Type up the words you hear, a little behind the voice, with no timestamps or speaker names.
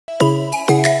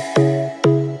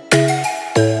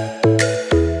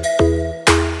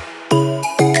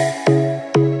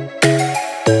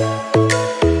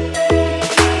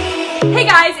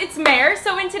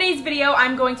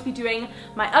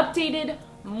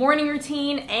morning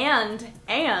routine and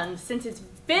since it's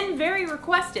been very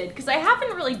requested, because I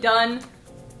haven't really done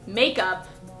makeup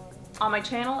on my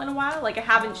channel in a while, like I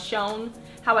haven't shown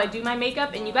how I do my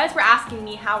makeup, and you guys were asking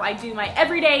me how I do my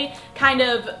everyday kind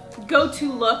of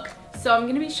go-to look, so I'm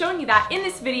gonna be showing you that in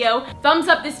this video. Thumbs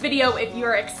up this video if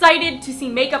you're excited to see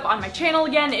makeup on my channel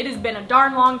again. It has been a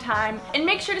darn long time. And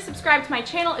make sure to subscribe to my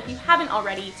channel if you haven't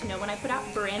already to know when I put out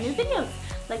brand new videos,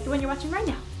 like the one you're watching right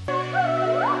now.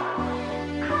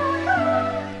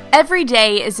 Every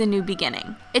day is a new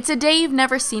beginning. It's a day you've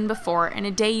never seen before and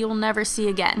a day you'll never see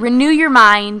again. Renew your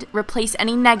mind, replace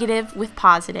any negative with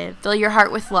positive, fill your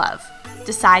heart with love.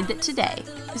 Decide that today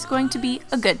is going to be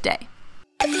a good day.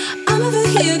 I'm over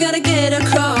here, gotta get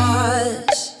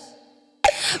across.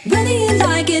 Whether you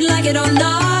like it or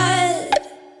not,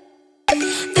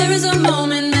 there is a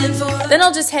moment meant for. Then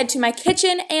I'll just head to my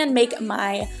kitchen and make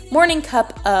my morning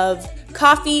cup of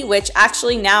coffee, which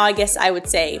actually now I guess I would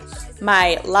say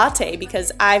my latte,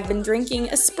 because I've been drinking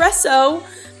espresso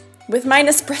with my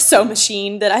Nespresso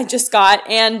machine that I just got,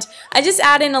 and I just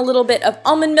add in a little bit of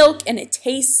almond milk and it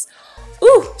tastes,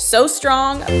 ooh, so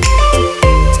strong.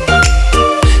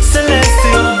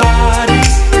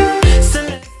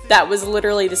 That was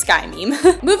literally the Sky meme.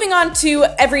 Moving on to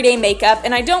everyday makeup,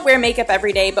 and I don't wear makeup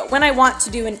every day, but when I want to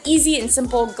do an easy and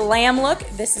simple glam look,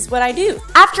 this is what I do.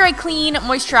 After I clean,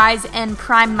 moisturize, and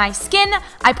prime my skin,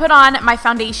 I put on my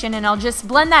foundation and I'll just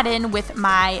blend that in with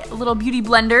my little beauty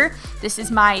blender. This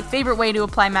is my favorite way to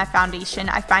apply my foundation.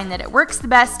 I find that it works the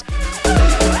best.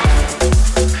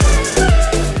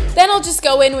 Then I'll just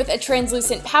go in with a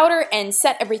translucent powder and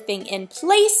set everything in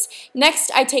place. Next,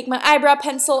 I take my eyebrow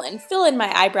pencil and fill in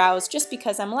my eyebrows just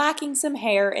because I'm lacking some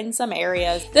hair in some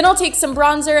areas. Then I'll take some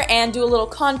bronzer and do a little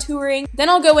contouring. Then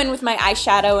I'll go in with my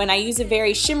eyeshadow, and I use a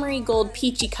very shimmery gold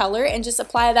peachy color and just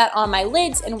apply that on my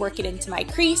lids and work it into my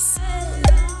crease.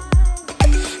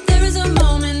 There is a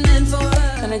moment meant for.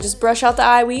 Then I just brush out the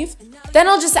eye weave. Then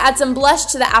I'll just add some blush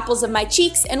to the apples of my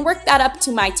cheeks and work that up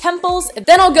to my temples.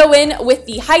 Then I'll go in with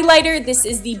the highlighter. This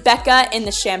is the Becca in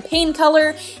the champagne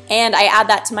color, and I add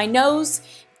that to my nose.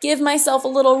 Give myself a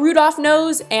little Rudolph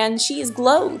nose, and she is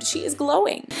glowed. She is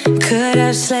glowing. Could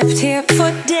have slept here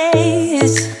for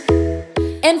days.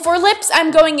 And for lips,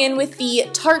 I'm going in with the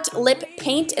Tarte Lip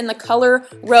Paint in the color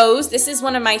Rose. This is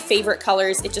one of my favorite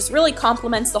colors. It just really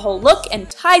complements the whole look and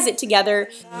ties it together.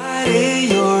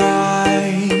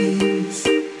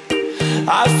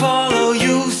 I follow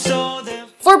you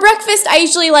For breakfast, I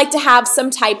usually like to have some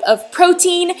type of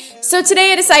protein. So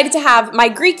today I decided to have my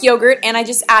Greek yogurt, and I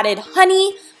just added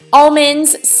honey,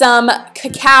 almonds, some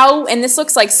cacao, and this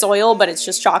looks like soil, but it's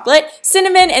just chocolate,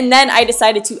 cinnamon, and then I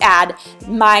decided to add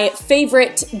my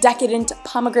favorite decadent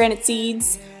pomegranate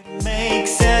seeds.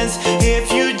 Makes sense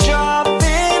if you jump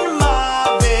in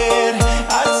my bed.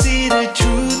 I see the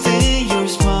truth in your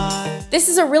smile. This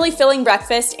is a really filling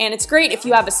breakfast, and it's great if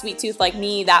you have a sweet tooth like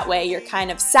me. That way you're kind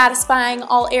of satisfying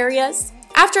all areas.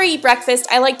 After I eat breakfast,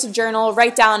 I like to journal,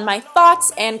 write down my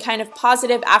thoughts and kind of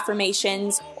positive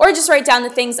affirmations, or just write down the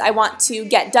things I want to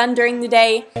get done during the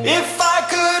day. If I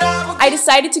could, I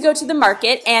decided to go to the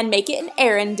market and make it an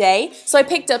errand day, so I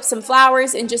picked up some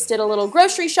flowers and just did a little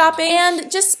grocery shopping and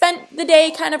just spent the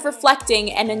day kind of reflecting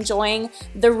and enjoying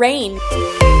the rain.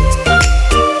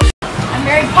 I'm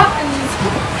Mary Poppins.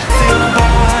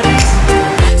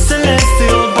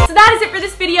 So that is it for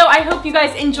this video. I hope you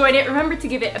guys enjoyed it. Remember to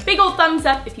give it a big old thumbs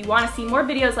up if you want to see more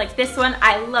videos like this one.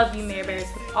 I love you, Mary Bears,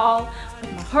 with all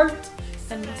of my heart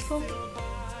and my soul.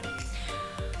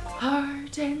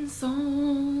 Heart and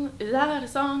soul. Is that a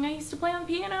song I used to play on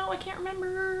piano? I can't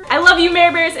remember. I love you,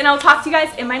 Mary Bears, and I'll talk to you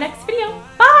guys in my next video.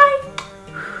 Bye!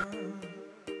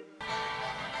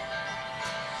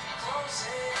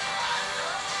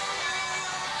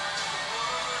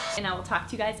 And I will talk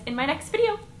to you guys in my next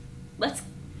video.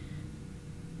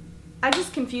 I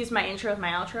just confused my intro with my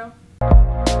outro.